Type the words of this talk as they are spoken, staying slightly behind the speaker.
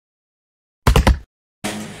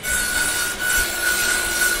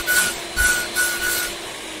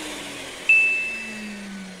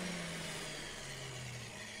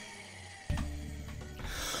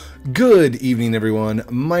Good evening, everyone.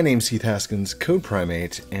 My name's Heath Haskins, Code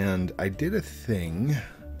Primate, and I did a thing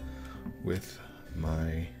with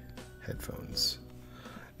my headphones.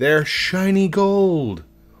 They're shiny gold.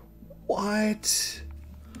 What?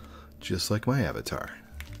 Just like my avatar.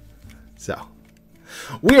 So,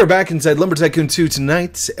 we are back inside Lumber Tycoon 2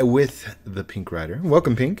 tonight with the Pink Rider.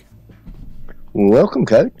 Welcome, Pink. Welcome,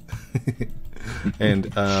 Code.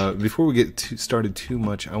 And before we get started too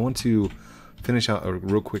much, I want to finish out a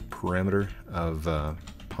real quick parameter of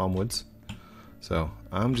palm woods. So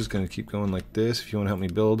I'm just going to keep going like this. If you want to help me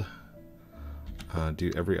build,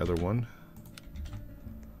 do every other one.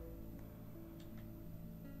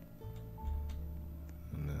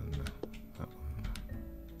 And then that one.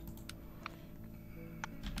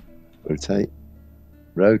 Rotate.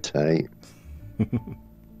 Rotate.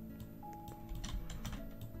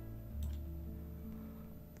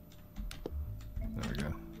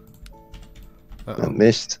 Uh-oh. I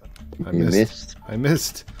missed. I You missed. I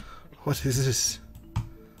missed. What is this?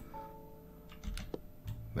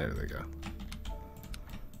 There they go.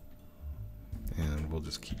 And we'll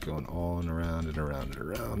just keep going on around and around and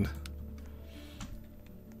around.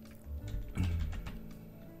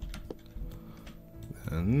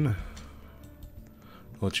 Then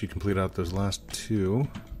I'll let you complete out those last two.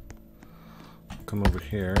 Come over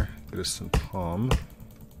here, get us some palm.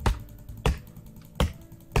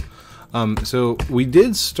 So we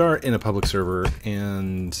did start in a public server,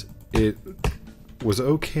 and it was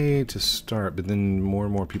okay to start, but then more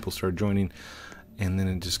and more people started joining, and then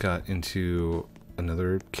it just got into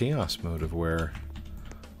another chaos mode of where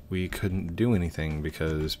we couldn't do anything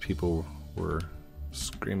because people were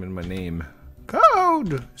screaming my name.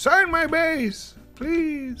 Code! Sign my base!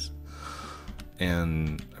 Please!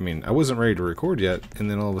 And, I mean, I wasn't ready to record yet,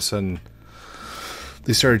 and then all of a sudden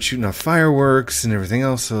they started shooting off fireworks and everything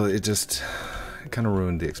else, so it kind of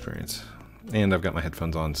ruined the experience. And I've got my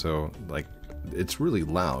headphones on, so like it's really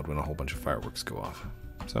loud when a whole bunch of fireworks go off.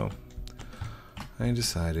 So I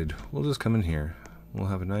decided we'll just come in here. We'll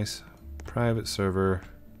have a nice private server.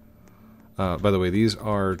 By the way, these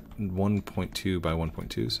are 1.2 by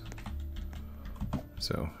 1.2s.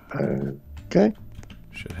 So Okay.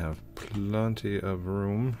 should have plenty of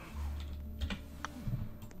room.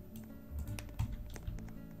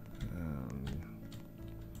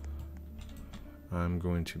 I'm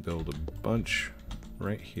going to build a bunch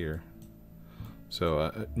right here.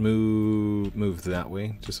 So move that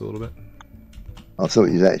way just a little bit. I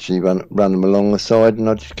thought you'd actually run them along the side and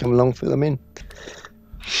I'd just come along, fill them in.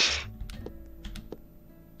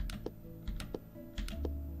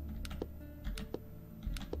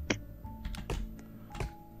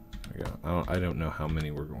 There we go. I don't know how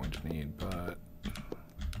many we're going to need, but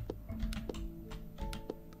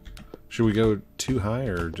should we go too high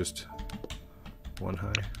or just one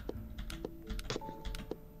high?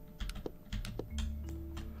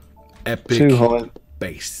 Epic Too high.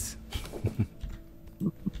 base.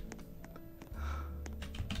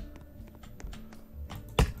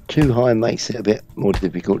 Too high makes it a bit more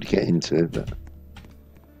difficult to get into, but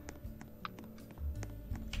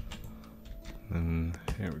And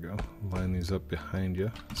here we go. Line these up behind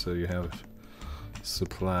you so you have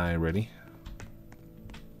supply ready.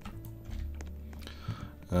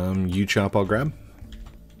 You chop, I'll grab.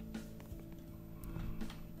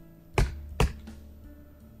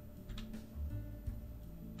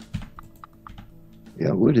 yeah,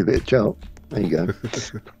 I would a bit of chop. There you go.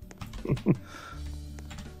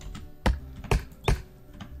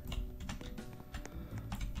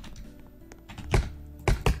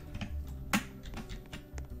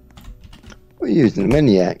 What are you using? The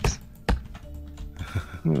mini axe?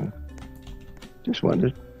 Just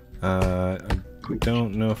wondered. I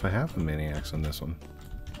don't know if I have a mini axe on this one.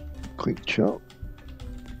 Quick chop.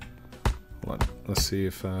 Hold on. Let's see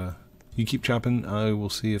if you keep chopping. I will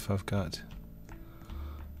see if I've got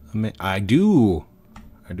a I do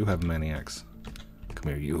have a mini axe.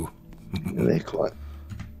 Come here, you. Yeah, they're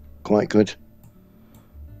quite good.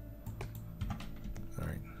 All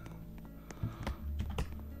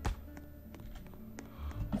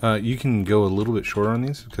right. You can go a little bit shorter on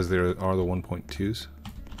these because there are the 1.2s.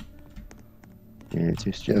 Yeah, it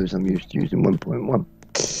just shows I'm used to using 1.1.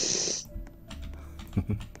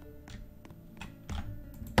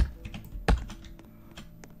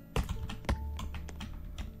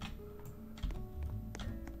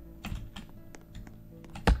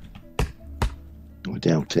 I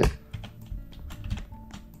doubt it.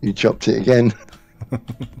 You chopped it again.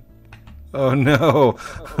 Oh no!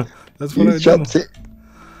 That's what You I chopped do. it.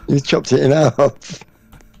 You chopped it in half.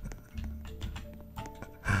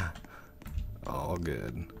 All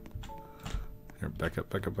good. Here, back up,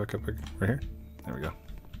 back up, back up, back up. Right here. There we go.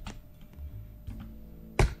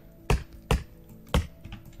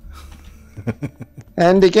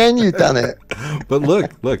 And again, you've done it. But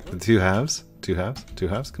look, look, the two halves, two halves, two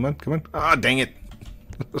halves. Come on, come on. Ah, dang it.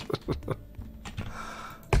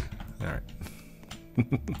 All right.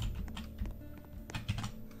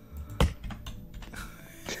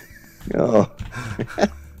 Oh,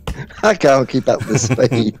 I can't keep up the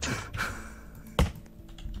speed.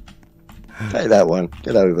 Take that one.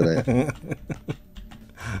 Get over there.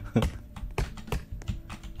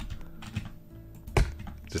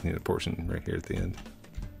 Just need a portion right here at the end.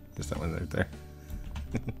 Just that one right there.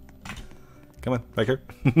 Come on, back here.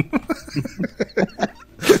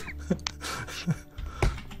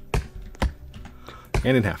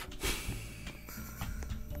 And in half.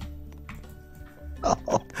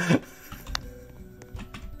 Oh.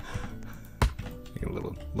 A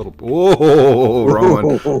little. Whoa! Wrong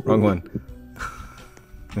one. Wrong one.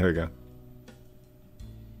 There we go.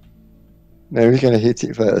 No, we're going to hit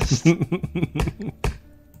it first.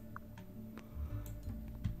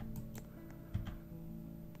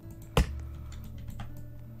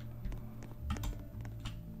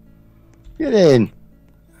 Get in.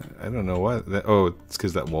 I don't know why. Oh, it's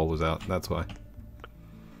because that wall was out. That's why.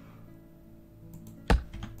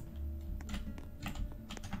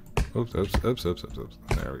 Oops, oops, oops, oops, oops, oops.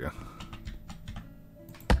 There we go.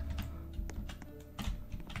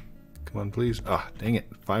 Come on, please. Ah, oh, dang it.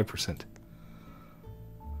 5%.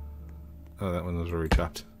 Oh, that one was already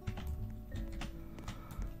chopped.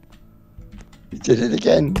 You did it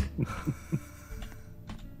again.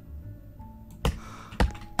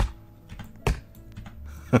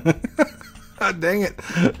 Ah, dang it.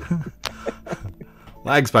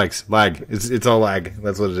 Lag spikes. Lag. It's all lag.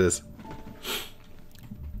 That's what it is.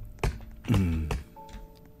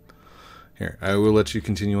 Here, I will let you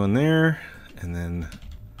continue on there, and then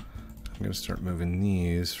I'm going to start moving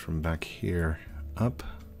these from back here up.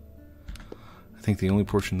 I think the only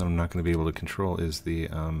portion that I'm not going to be able to control is the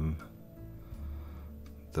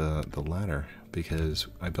ladder, because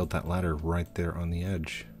I built that ladder right there on the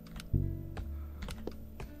edge.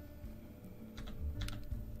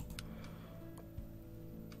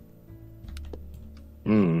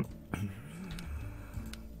 Hmm.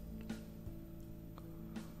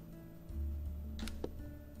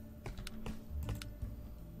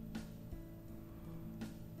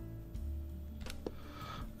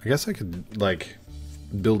 I guess I could, like,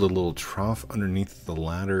 build a little trough underneath the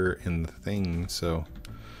ladder and the thing, so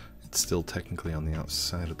it's still technically on the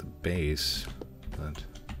outside of the base, but...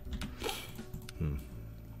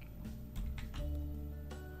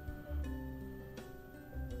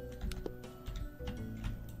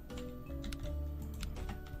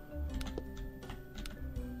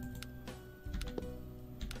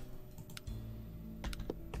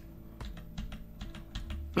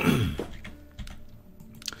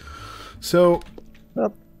 So,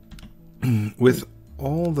 with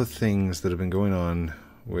all the things that have been going on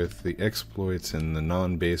with the exploits and the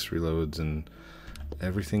non-base reloads and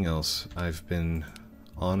everything else, I've been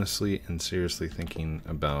honestly and seriously thinking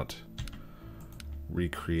about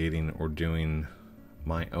recreating or doing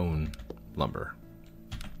my own lumber.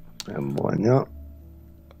 And why not?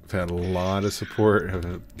 I've had a lot of support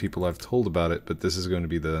of people I've told about it, but this is going to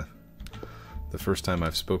be the first time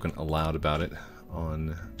I've spoken aloud about it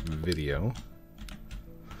on video.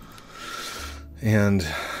 And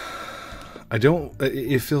I don't,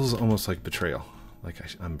 it feels almost like betrayal, like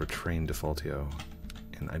I'm betraying Defaultio,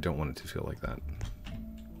 and I don't want it to feel like that,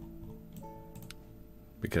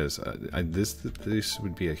 because this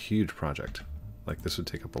would be a huge project. Like, this would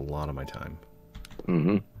take up a lot of my time.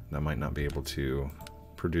 And I might not be able to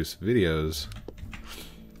produce videos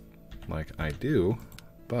like I do,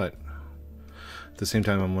 but at the same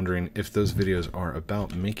time, I'm wondering if those videos are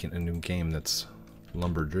about making a new game that's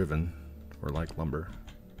lumber driven, or like lumber.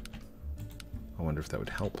 I wonder if that would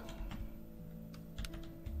help.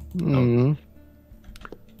 Something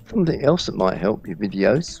else that might help your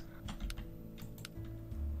videos.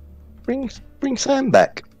 Bring Sam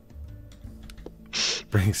back.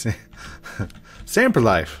 Bring Sam for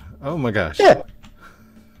life. Oh my gosh. Yeah.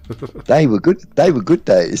 They were good. They were good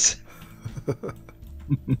days.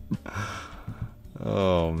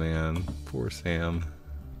 Oh man, poor Sam.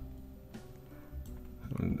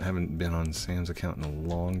 I haven't been on Sam's account in a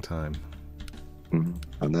long time.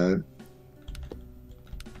 I know.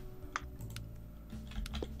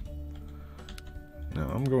 Now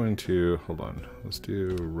I'm going to, hold on, let's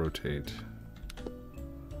do rotate.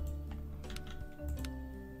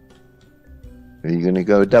 Are you going to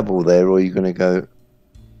go double there, or are you going to go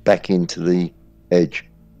back into the edge?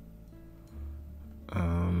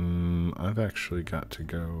 I've actually got to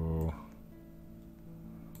go...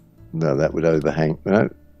 No, that would overhang. No,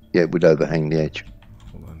 yeah, it would overhang the edge.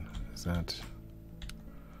 Hold on. Is that...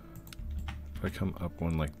 If I come up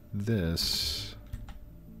one like this...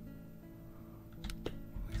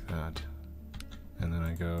 Like that. And then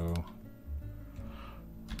I go...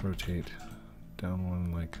 Rotate down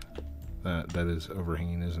one like that. That is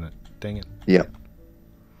overhanging, isn't it? Dang it. Yep.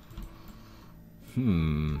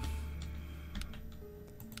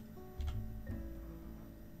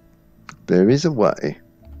 There is a way.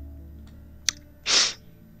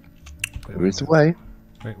 There is a way.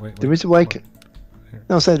 Wait. There is a way.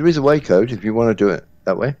 No, I'll say there is a way code if you want to do it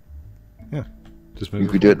that way. Yeah. Just move. You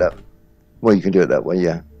could do it that. Well, you can do it that way,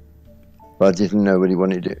 yeah. But I didn't know really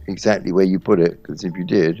wanted it exactly where you put it, because if you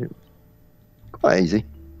did, it was quite easy.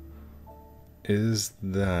 Is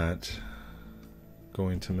that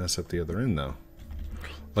going to mess up the other end, though?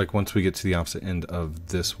 Like, once we get to the opposite end of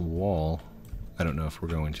this wall, I don't know if we're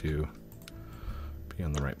going to be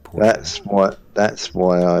on the right portion. That's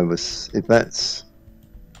why I was... If that's...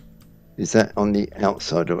 Is that on the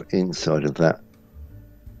outside or inside of that?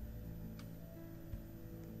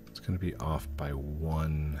 It's going to be off by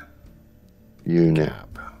one... unit.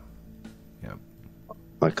 Gap. Yep.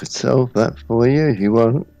 I could solve that for you if you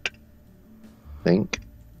want. Think.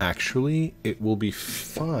 Actually, it will be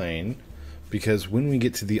fine because when we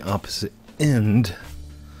get to the opposite end,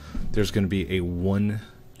 there's going to be a 1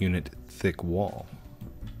 unit thick wall.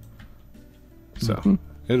 So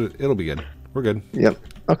it'll be good. We're good. Yep.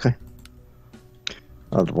 Okay.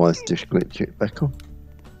 Otherwise, just glitch it back on.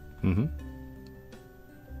 Mm-hmm.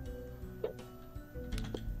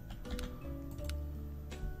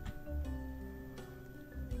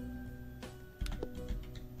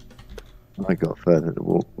 I got further to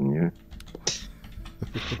walk than you.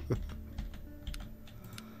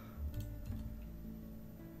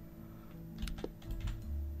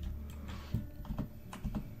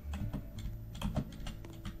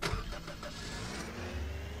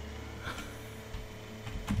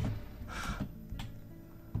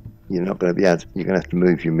 You're not going to be able to, you're going to have to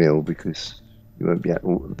move your mill because you won't be able to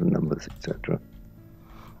alter the numbers, etc.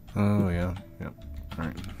 Oh, yeah. Yep. All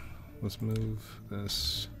right. Let's move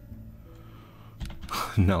this.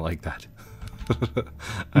 Not like that.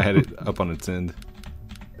 I had it up on its end.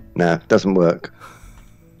 No, it doesn't work.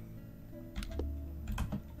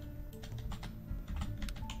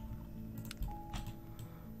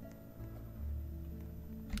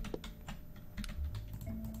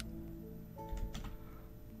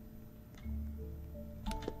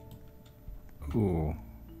 Ooh.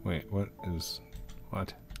 Wait, what is...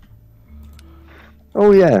 What?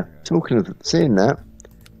 Oh yeah, talking of seeing that,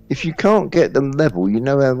 if you can't get them level, you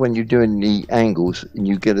know how when you're doing the angles and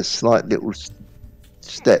you get a slight little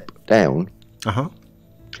step down? Uh-huh.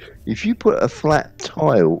 If you put a flat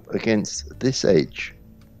tile against this edge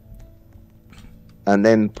and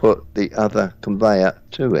then put the other conveyor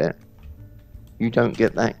to it, you don't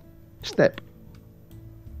get that step.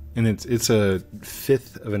 And it's a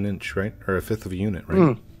 1/5 of an inch, right? Or a 1/5 of a unit,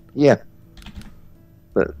 right? Yeah.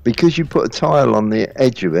 But because you put a tile on the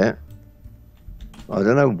edge of it, I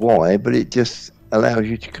don't know why, but it just allows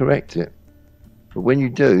you to correct it. But when you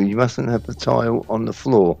do, you mustn't have the tile on the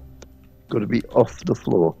floor. Got to be off the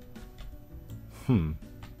floor.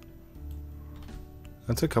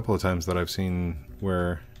 That's a couple of times that I've seen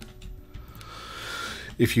where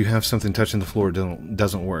if you have something touching the floor, it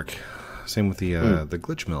doesn't work. Same with the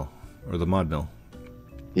glitch mill or the mod mill.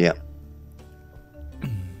 Yeah.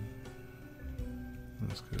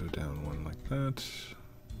 Let's go down one like that.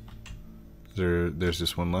 There's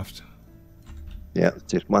just one left? Yeah,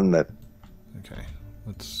 just one left. Okay,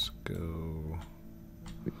 let's go.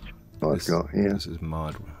 I've got here. This is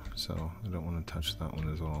mod, so I don't want to touch that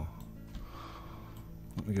one at all.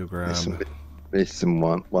 Let me go grab. There's some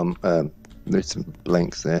there's some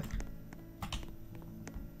blanks there.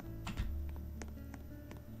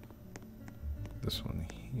 This one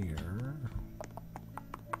here.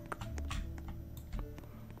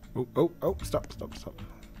 Oh, stop.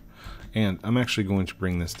 And I'm actually going to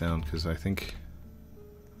bring this down because I think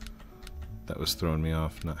that was throwing me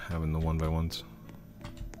off, not having the 1x1s.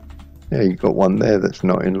 Yeah, you got one there that's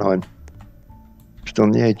not in line. Just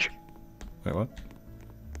on the edge. Wait, what?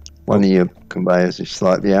 One of your conveyors is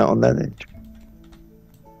slightly out on that edge.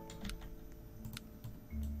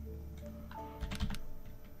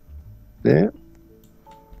 There.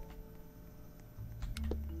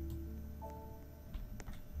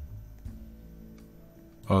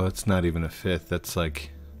 Oh, that's not even a 1/5. That's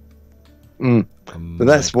like. But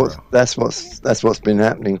that's what's been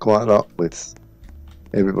happening quite a lot with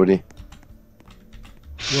everybody.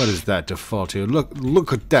 What is that, Defaultio?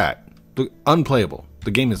 Look at that. Look, unplayable.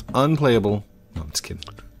 The game is unplayable. No, I'm just kidding.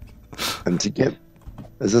 And to get,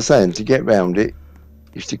 as I say, and to get round it,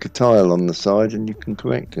 you stick a tile on the side and you can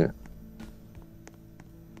correct it.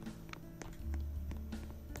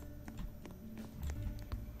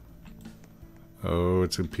 Oh,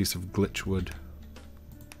 it's a piece of glitch wood.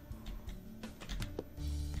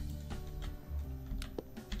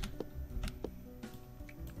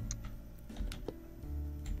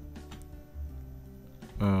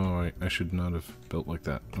 Oh, I should not have built like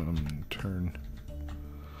that. Turn.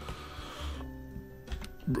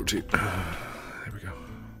 Rotate. There we go.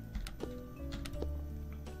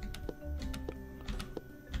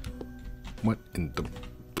 What in the...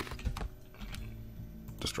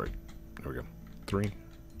 Destroy. There we go. 3.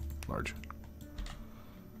 Large.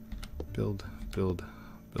 Build, build,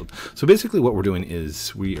 build. So basically what we're doing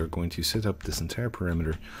is we are going to set up this entire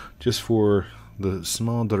perimeter just for the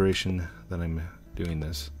small duration that I'm doing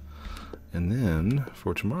this. And then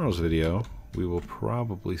for tomorrow's video, we will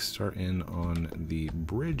probably start in on the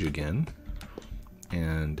bridge again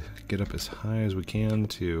and get up as high as we can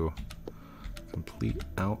to complete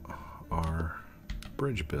out our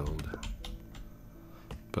bridge build.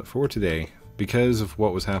 But for today, because of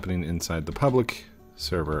what was happening inside the public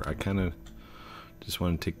server, I kind of just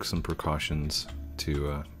want to take some precautions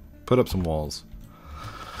to put up some walls.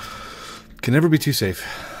 Can never be too safe.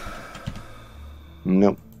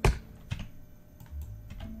 Nope.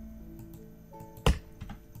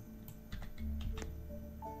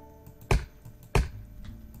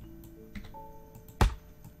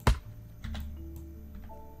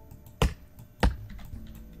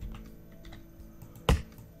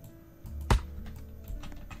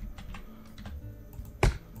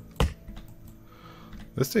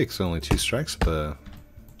 This takes only 2 strikes, the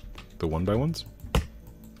 1x1s.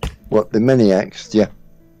 What, the maniacs? Yeah.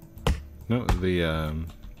 No, the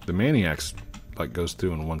maniacs like goes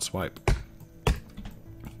through in 1 swipe.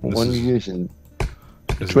 What one are you using?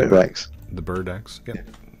 The Twitter axe. The bird axe. Yep.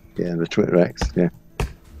 Yeah, the Twitter axe. Yeah.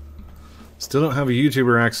 Still don't have a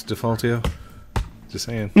YouTuber axe, Defaultio. Just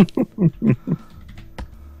saying.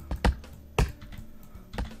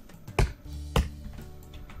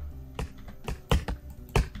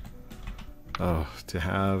 Oh, to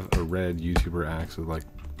have a red YouTuber axe with like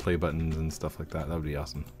play buttons and stuff like that, that would be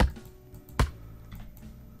awesome.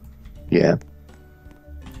 Yeah.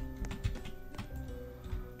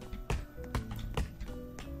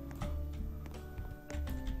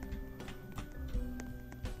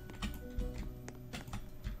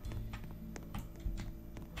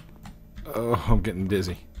 Oh, I'm getting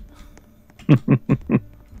dizzy.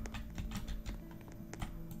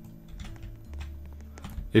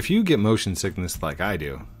 If you get motion sickness like I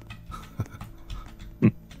do,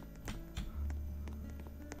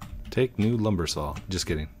 take new lumber saw. Just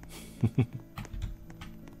kidding.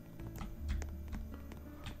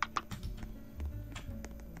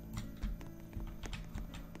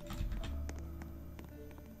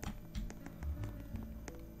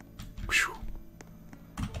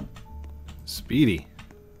 Speedy.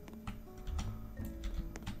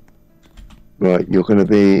 Right, you're going to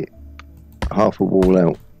be half a wall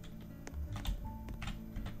out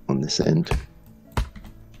on this end.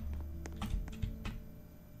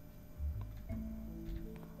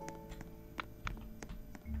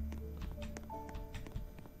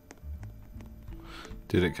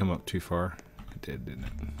 Did it come up too far? It did, didn't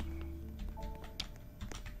it?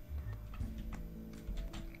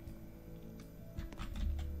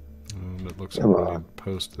 It looks like a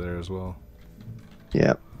post there as well.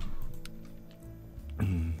 Yeah.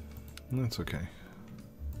 That's okay.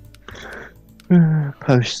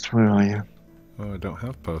 Post, where are you? Oh, I don't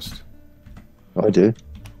have post. I do.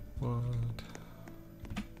 What?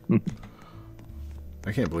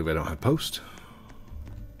 I can't believe I don't have post.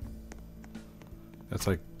 That's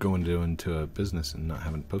like going into a business and not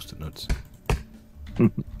having post-it notes.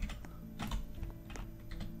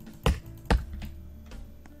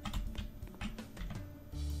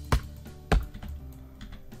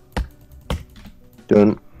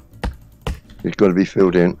 Done. It's got to be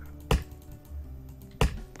filled in.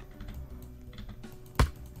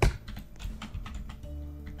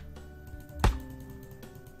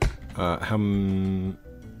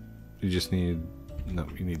 You just need... No,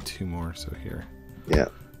 you need 2 more, so here. Yeah.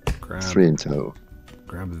 Grab, 3 in total.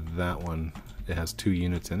 Grab that one. It has 2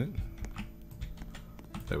 units in it.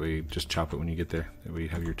 That way, just chop it when you get there. That way you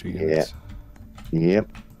have your 2 units. Yep.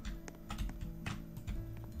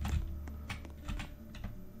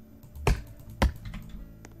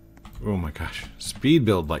 Oh my gosh. Speed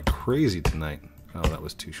build like crazy tonight. Oh, that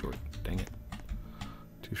was too short. Dang it.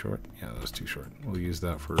 Too short? Yeah, that was too short. We'll use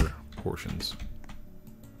that for portions.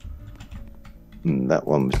 That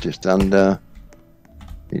one was just under.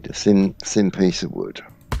 Need a thin piece of wood.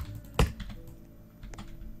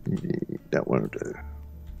 That one will do.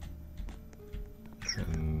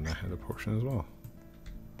 And I had a portion as well.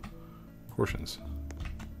 Portions.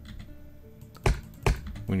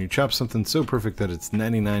 When you chop something so perfect that it's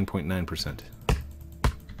 99.9%.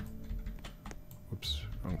 Whoops,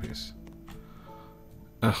 wrong piece.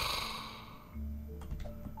 Ugh.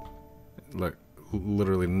 Look,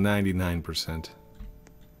 literally 99%.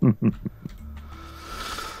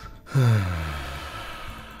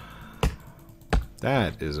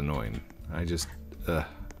 That is annoying. I just,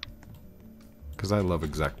 because I love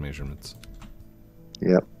exact measurements.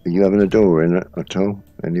 Yep. Are you having a door in it at all?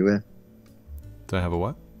 Anywhere? Do I have a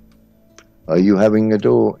what? Are you having a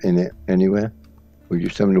door in it anywhere? Or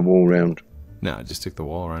just having a wall round? No, I just stick the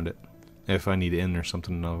wall around it. If I need in or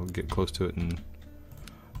something, I'll get close to it and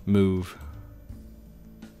move.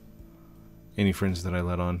 Any friends that I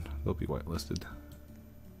let on, they'll be whitelisted.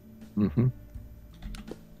 Mm-hmm.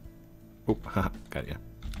 Oh, haha, got ya.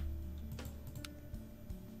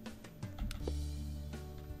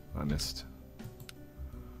 I missed.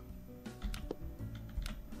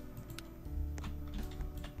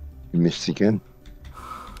 You missed again.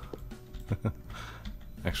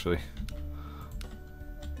 Actually.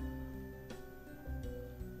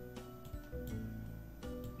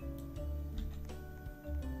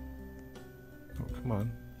 Oh, come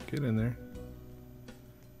on. Get in there.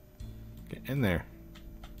 Get in there.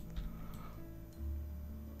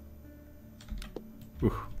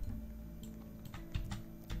 Ooh.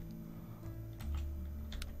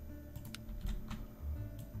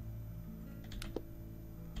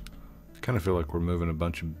 I kind of feel like we're moving a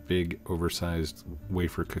bunch of big, oversized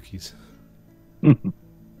wafer cookies. Oh,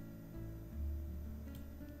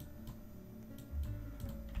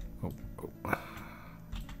 oh.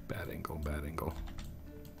 Bad angle, bad angle.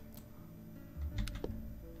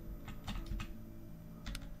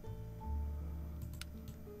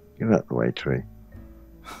 Get out the way, tree.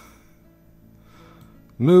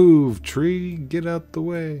 Move, tree, get out the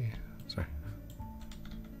way. Sorry.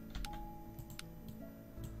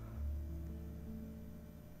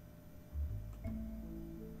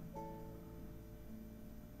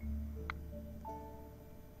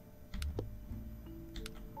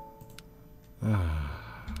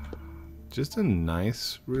 Just a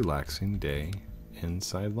nice, relaxing day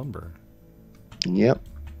inside lumber. Yep.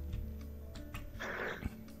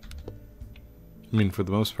 I mean, for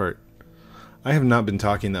the most part, I have not been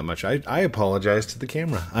talking that much. I apologize to the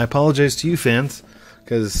camera. I apologize to you fans,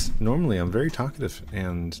 because normally I'm very talkative,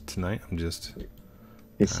 and tonight I'm just...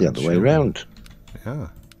 It's the other way around. Yeah.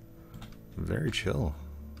 Very chill.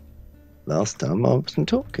 Last time I wasn't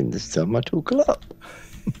talking. This time I talk a lot.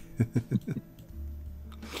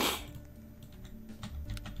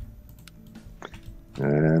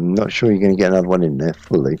 I'm not sure you're going to get another one in there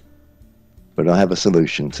fully, but I have a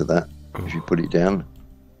solution to that. If you put it down,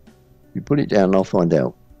 I'll find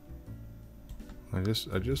out. I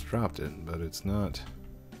just dropped it, but it's not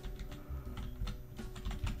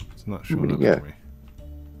showing up for me.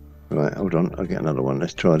 Right, hold on, I'll get another one.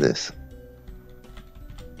 Let's try this.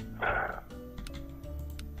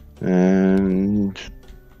 And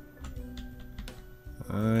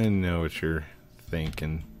I know what you're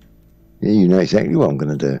thinking. yeah, you know exactly what I'm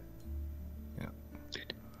going to do. Yeah.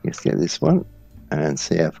 Let's get this one and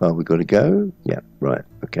see how far we got to go. Yeah, right,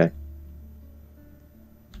 okay.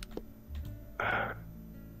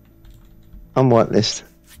 Unwhitelist.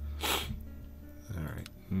 Alright,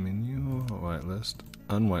 menu, whitelist,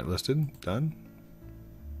 unwhitelisted, done.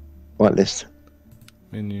 Whitelist.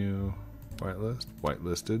 Menu, whitelist,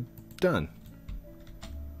 whitelisted, done.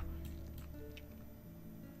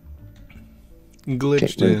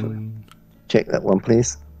 Glitched in. Check that one,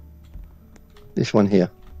 please. This one here.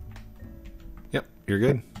 Yep, you're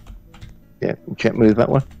good. Yeah, check move that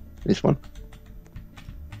one. This one.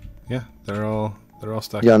 Yeah, they're all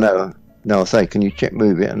stuck. Yeah, no. No, I'll say, can you check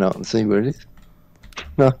move it and I can see where it is?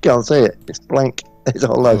 No, I can't see it. It's blank. It's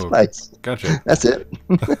all over place. Gotcha. That's it.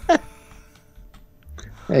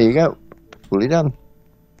 There you go. Fully done.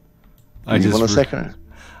 I want a second?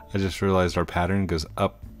 I just realized our pattern goes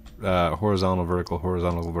up, horizontal, vertical,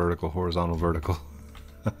 horizontal, vertical, horizontal, vertical.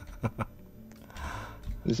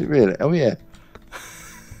 Is it really? Oh, yeah.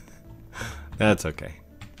 That's okay.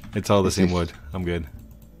 It's all the same wood. I'm good.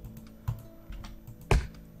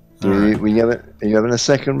 Are you having a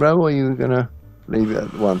second row, or are you going to leave it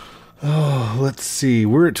at one? Oh, let's see.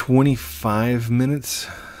 We're at 25 minutes,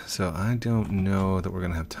 so I don't know that we're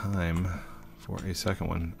going to have time for a second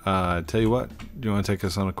one. Tell you what, do you want to take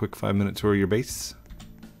us on a quick 5-minute tour of your base?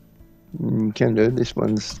 Can do. This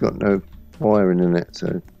one's got no wiring in it,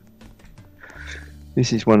 so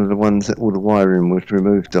this is one of the ones that all the wiring was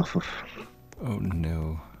removed off of. Oh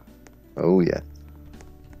no. Oh yeah.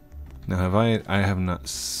 Now I have not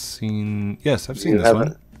seen. Yes, I've seen this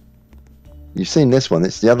one. You've seen this one.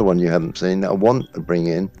 It's the other one you haven't seen that I want to bring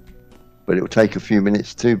in, but it will take a few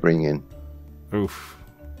minutes to bring in. Oof.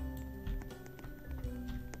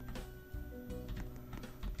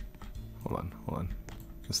 Hold on.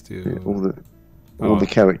 Let's do all the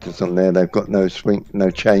characters on there. They've got no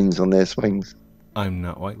chains on their swings. I'm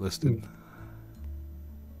not whitelisted.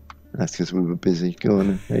 That's because we were busy. Go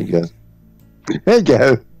on. There you go. There you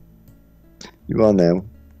go. You are now.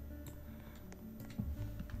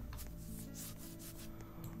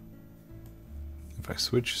 If I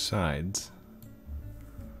switch sides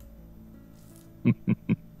like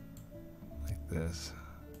this,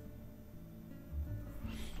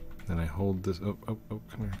 then I hold this. Oh, come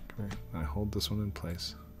here. I hold this one in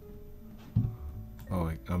place.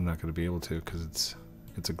 Oh, I'm not going to be able to because it's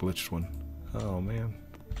a glitched one. Oh man.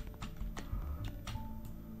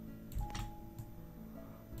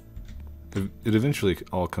 It eventually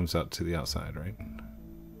all comes out to the outside, right?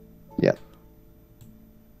 Yeah.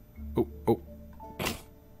 Oh.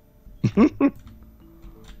 You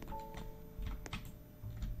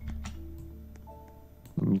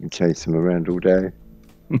can chase them around all day.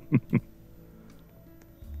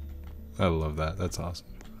 I love that. That's awesome.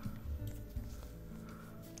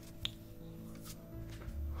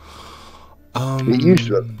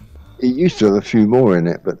 It used to have a few more in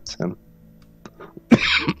it, but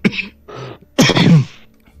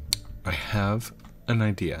I have an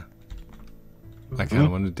idea. I kind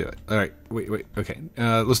of want to do it. All right, wait. Okay,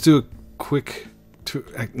 let's do a quick.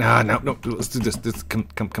 No. Let's do this. Come.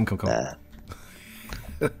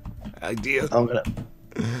 Idea. I'm gonna.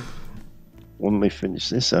 When we finish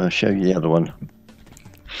this, I'll show you the other one.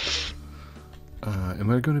 Am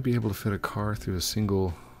I going to be able to fit a car through a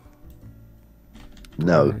single?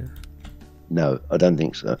 No. Wire? No, I don't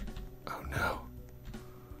think so. Oh no.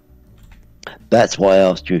 That's why I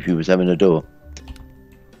asked you if you was having a door.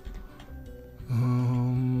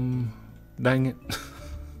 Dang it.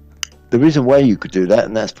 There is a way you could do that,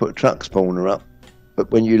 and that's put a truck spawner up. But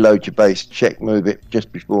when you load your base, move it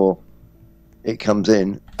just before it comes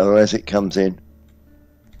in, or as it comes in.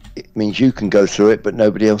 It means you can go through it, but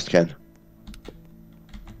nobody else can.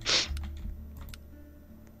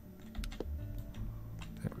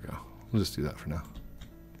 There we go. We'll just do that for now.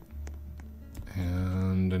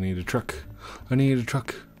 And I need a truck. I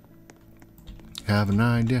have an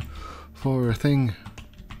idea for a thing.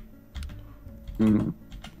 Mm.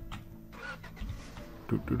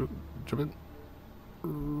 Jump in.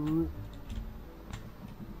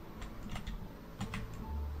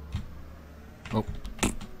 Oh.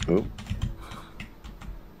 Oh.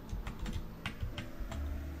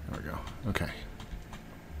 There we go. Okay.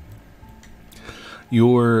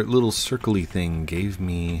 Your little circly thing gave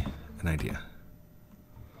me an idea.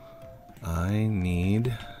 I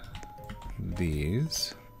need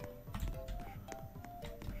these.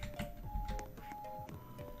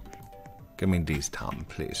 Give me these, Tom,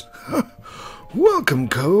 please. Welcome,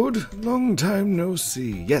 Code. Long time no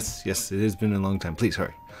see. Yes, it has been a long time. Please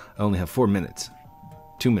hurry. I only have 4 minutes.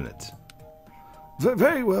 2 minutes.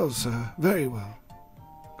 Very well, sir. Very well.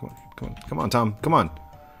 Come on, Tom. Come on.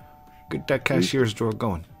 Get that cashier's drawer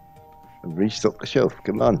going. Restock the shelf.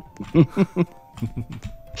 Come on.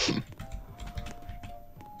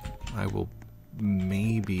 I will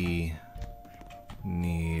maybe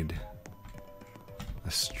need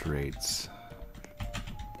a straights.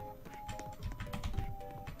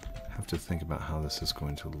 Have to think about how this is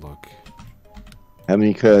going to look. How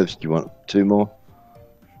many curves do you want? 2 more?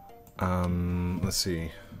 Let's see.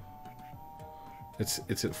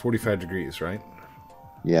 It's at 45 degrees, right?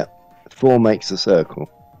 Yeah. 4 makes a circle.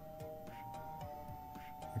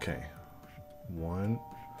 Okay.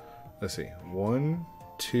 Let's see. 1,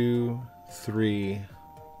 2, 3.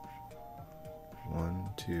 1,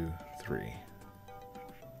 2, 3.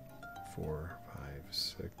 4, 5,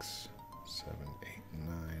 6, 7, 8,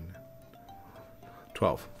 9.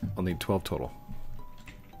 12. I'll need 12 total.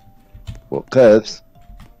 What, curves?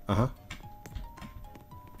 Uh-huh.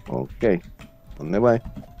 Okay. On their way.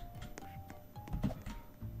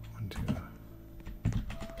 1, 2.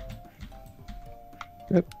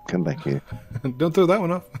 Yep, come back here. Don't throw that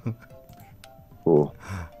one off. 4.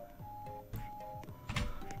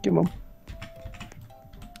 Come on.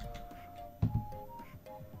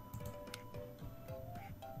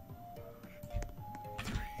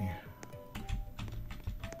 3.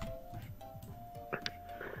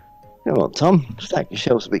 Come on, Tom. Stack your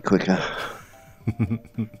shelves a bit quicker.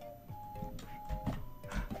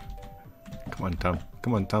 Come on, Tom.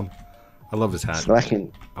 Come on, Tom. I love his hat.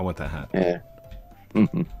 Slacking. I want that hat. Yeah.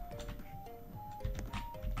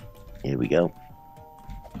 Here we go.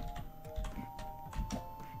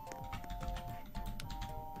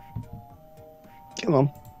 Come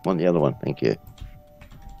on. Want the other one. Thank you.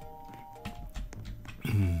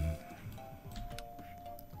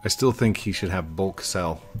 I still think he should have bulk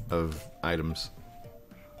sell of items.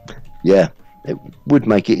 Yeah. It would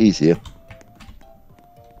make it easier.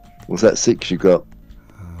 What's that 6 you got?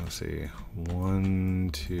 Let's see. 1,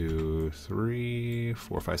 2, 3,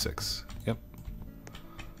 4, 5, 6. Yep.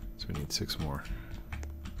 So we need 6 more.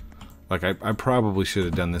 Like, I probably should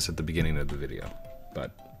have done this at the beginning of the video,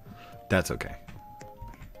 but that's okay.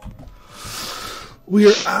 We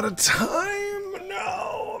are out of time.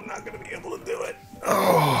 No, I'm not going to be able to do it.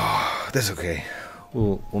 Oh, that's okay.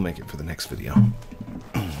 We'll make it for the next video.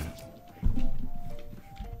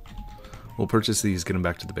 We'll purchase these, get them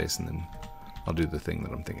back to the base, and then I'll do the thing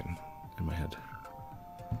that I'm thinking in my head.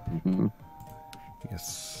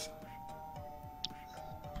 Yes.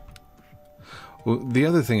 Well, the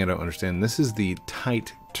other thing I don't understand, this is the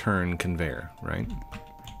tight turn conveyor, right?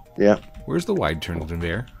 Yeah. Where's the wide turn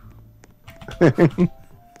conveyor?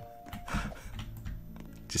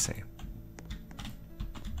 Just saying.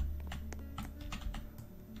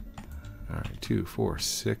 All right, 2, 4,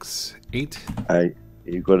 6, 8. 8.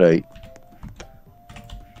 You got 8.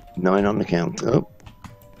 9 on the counter. Oh.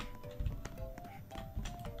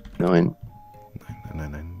 9.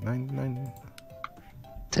 9.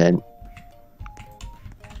 10.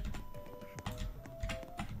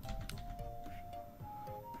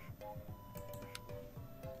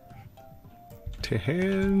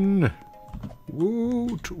 10.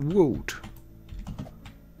 Woot, woot.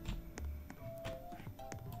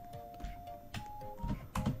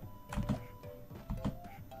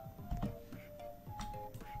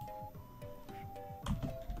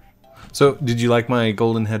 So, did you like my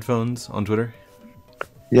golden headphones on Twitter?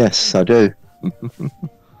 Yes, I do.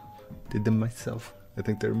 Did them myself. I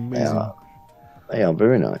think they're amazing. They are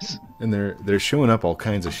very nice. And they're showing up all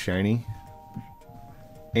kinds of shiny.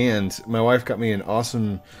 And my wife got me an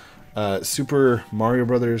awesome Super Mario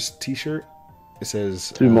Brothers t-shirt. It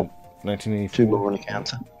says 1984. 2 more on the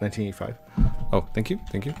counter. 1985. Oh, thank you.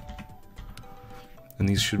 Thank you. And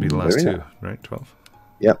these should be the last 2, nice. right? 12?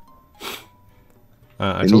 Yep.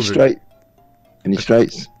 Any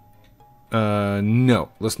straights? No.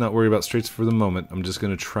 Let's not worry about straights for the moment. I'm just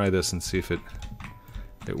going to try this and see if it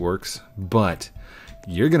works. But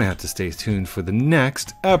you're going to have to stay tuned for the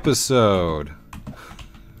next episode.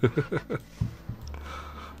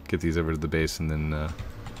 Get these over to the base and then...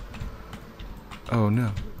 Oh,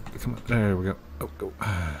 no. Come on. There we go. Oh, go.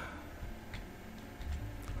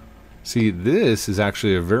 See, this is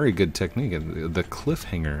actually a very good technique, the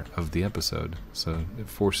cliffhanger of the episode. So it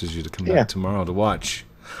forces you to come back tomorrow to watch.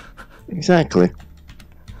 Exactly.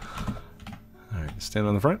 All right, stand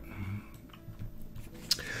on the front.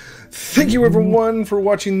 Thank you, everyone, for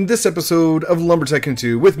watching this episode of Lumber Tycoon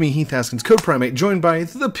 2 with me, Heath Haskins, Code Primate, joined by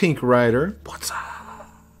the Pink Rider. What's up?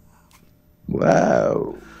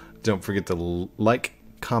 Wow. Don't forget to like,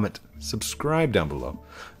 comment, subscribe down below.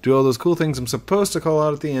 Do all those cool things I'm supposed to call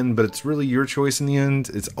out at the end, but it's really your choice in the end.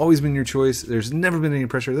 It's always been your choice. There's never been any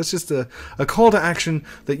pressure. That's just a call to action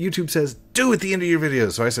that YouTube says, do at the end of your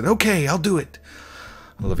videos. So I said, okay, I'll do it.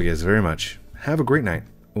 I love you guys very much. Have a great night.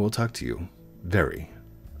 We'll talk to you very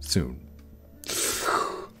soon.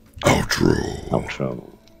 Outro.